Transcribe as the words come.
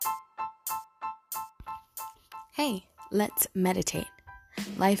Hey, let's meditate.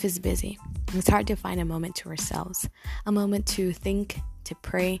 Life is busy. It's hard to find a moment to ourselves, a moment to think, to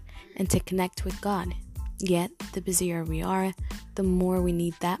pray, and to connect with God. Yet, the busier we are, the more we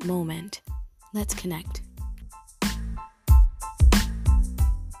need that moment. Let's connect.